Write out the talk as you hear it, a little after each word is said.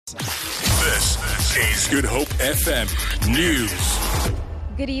Good Hope FM News.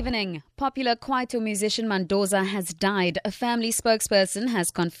 Good evening. Popular Kwaito musician Mandoza has died. A family spokesperson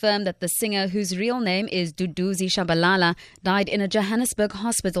has confirmed that the singer, whose real name is Duduzi Shabalala, died in a Johannesburg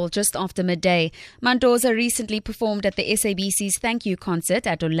hospital just after midday. Mandoza recently performed at the SABC's thank you concert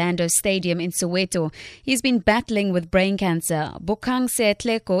at Orlando Stadium in Soweto. He's been battling with brain cancer. Bokang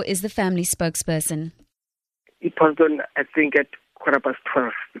Seatleko is the family spokesperson. It was done, I think, at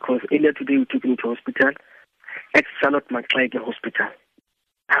 12:15 because earlier today we took him to hospital at Charlotte McClay Hospital.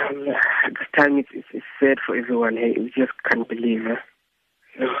 At this time, it's sad for everyone. Hey, we just can't believe it.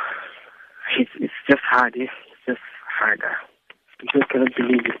 It's just hard. It's just hard. We just cannot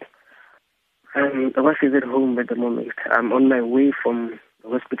believe it. The wife is at home at the moment. I'm on my way from the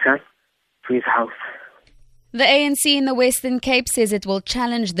hospital to his house. The ANC in the Western Cape says it will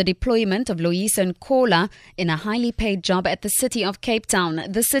challenge the deployment of Loyiso Nkola in a highly paid job at the city of Cape Town.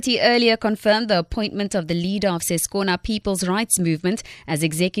 The city earlier confirmed the appointment of the leader of Seskona People's Rights Movement as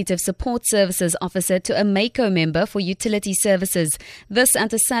Executive Support Services Officer to a MACO member for utility services. This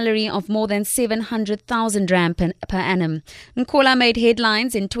at a salary of more than 700,000 rand per annum. Nkola made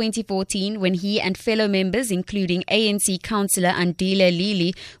headlines in 2014 when he and fellow members, including ANC councillor Andile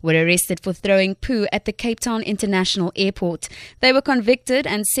Lili, were arrested for throwing poo at the Cape Town International Airport. They were convicted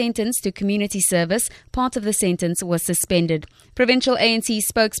and sentenced to community service. Part of the sentence was suspended. Provincial ANC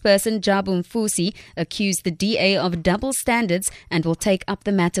spokesperson Jabu Mfusi accused the DA of double standards and will take up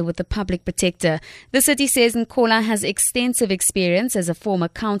the matter with the public protector. The city says Nkola has extensive experience as a former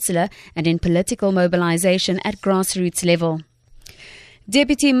councillor and in political mobilization at grassroots level.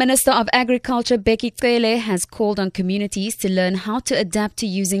 Deputy Minister of Agriculture Bheki Cele has called on communities to learn how to adapt to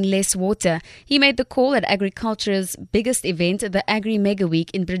using less water. He made the call at agriculture's biggest event, the Agri Mega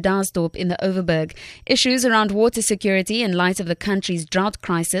Week in Bredasdorp in the Overberg. Issues around water security in light of the country's drought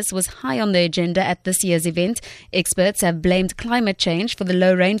crisis was high on the agenda at this year's event. Experts have blamed climate change for the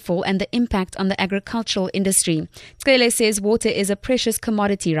low rainfall and the impact on the agricultural industry. Cele says water is a precious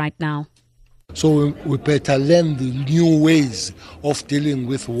commodity right now. So we better learn the new ways of dealing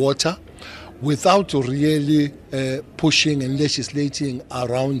with water without really pushing and legislating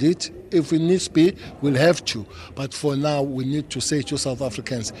around it. If it needs to be, we'll have to. But for now, we need to say to South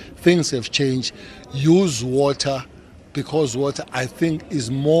Africans, things have changed. Use water because water, I think, is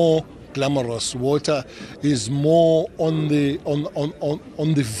more glamorous. Water is more on the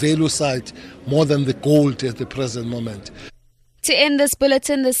value side, more than the gold at the present moment. To end this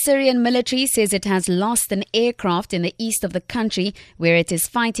bulletin, the Syrian military says it has lost an aircraft in the east of the country where it is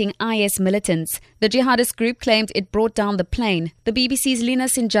fighting IS militants. The jihadist group claimed it brought down the plane. The BBC's Lina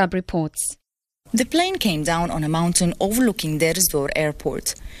Sinjab reports. The plane came down on a mountain overlooking Deir ez-Zor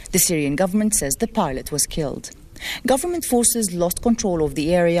airport. The Syrian government says the pilot was killed. Government forces lost control of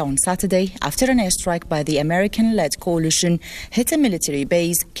the area on Saturday after an airstrike by the American-led coalition hit a military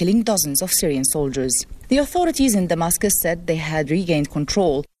base, killing dozens of Syrian soldiers. The authorities in Damascus said they had regained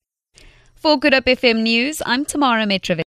control. For Good Hope FM News, I'm Tamara Mitrovic.